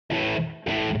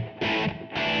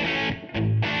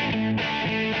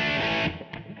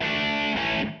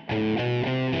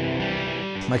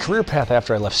My career path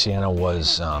after I left Siena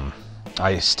was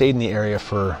I stayed in the area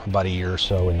for about a year or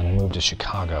so, and then I moved to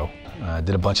Chicago.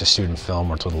 Did a bunch of student film,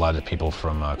 worked with a lot of people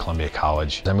from Columbia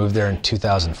College. I moved there in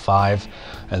 2005,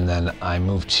 and then I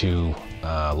moved to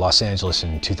Los Angeles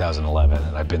in 2011,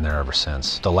 and I've been there ever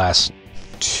since. The last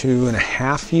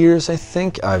 2.5 years, I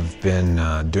think, I've been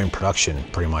doing production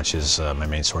pretty much as my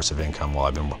main source of income while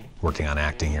I've been working on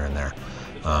acting here and there,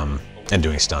 and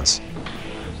doing stunts.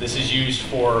 This is used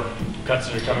for cuts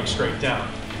that are coming straight down,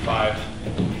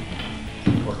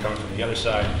 5, or coming from the other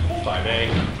side,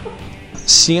 5A.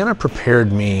 Siena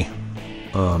prepared me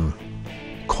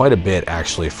quite a bit,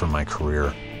 actually, for my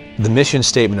career. The mission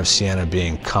statement of Siena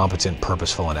being competent,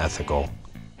 purposeful, and ethical,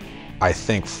 I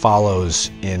think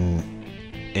follows in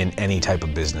any type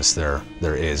of business there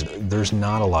is. There's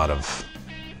not a lot of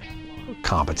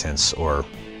competence or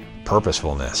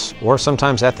purposefulness, or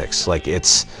sometimes ethics. Like,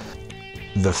 it's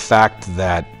the fact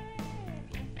that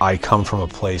I come from a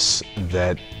place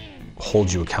that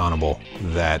holds you accountable,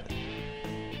 that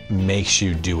makes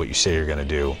you do what you say you're gonna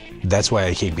do. That's why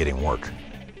I keep getting work,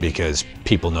 because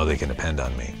people know they can depend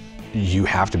on me. You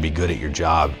have to be good at your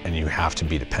job, and you have to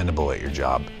be dependable at your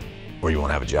job, or you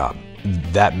won't have a job.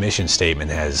 That mission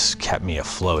statement has kept me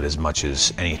afloat as much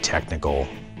as any technical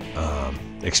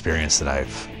experience that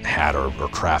I've had or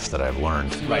craft that I've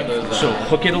learned. Right, so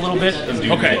hook it a little bit and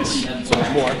do this. So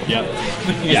much more. Yep.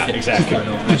 Yeah, exactly.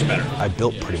 Much better. I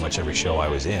built pretty much every show I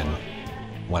was in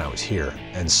when I was here,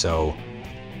 and so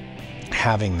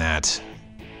having that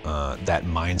that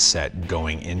mindset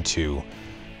going into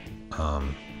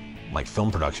like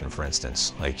film production, for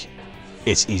instance, like,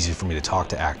 it's easy for me to talk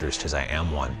to actors because I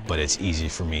am one, but it's easy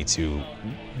for me to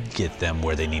get them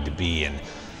where they need to be and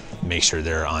make sure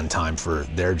they're on time for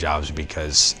their jobs,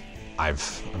 because I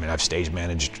mean, I've stage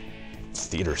managed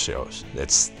theater shows.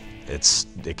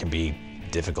 It can be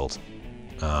difficult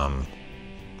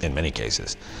in many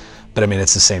cases, but I mean,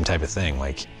 it's the same type of thing.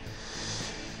 Like,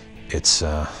 it's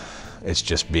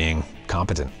just being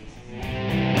competent.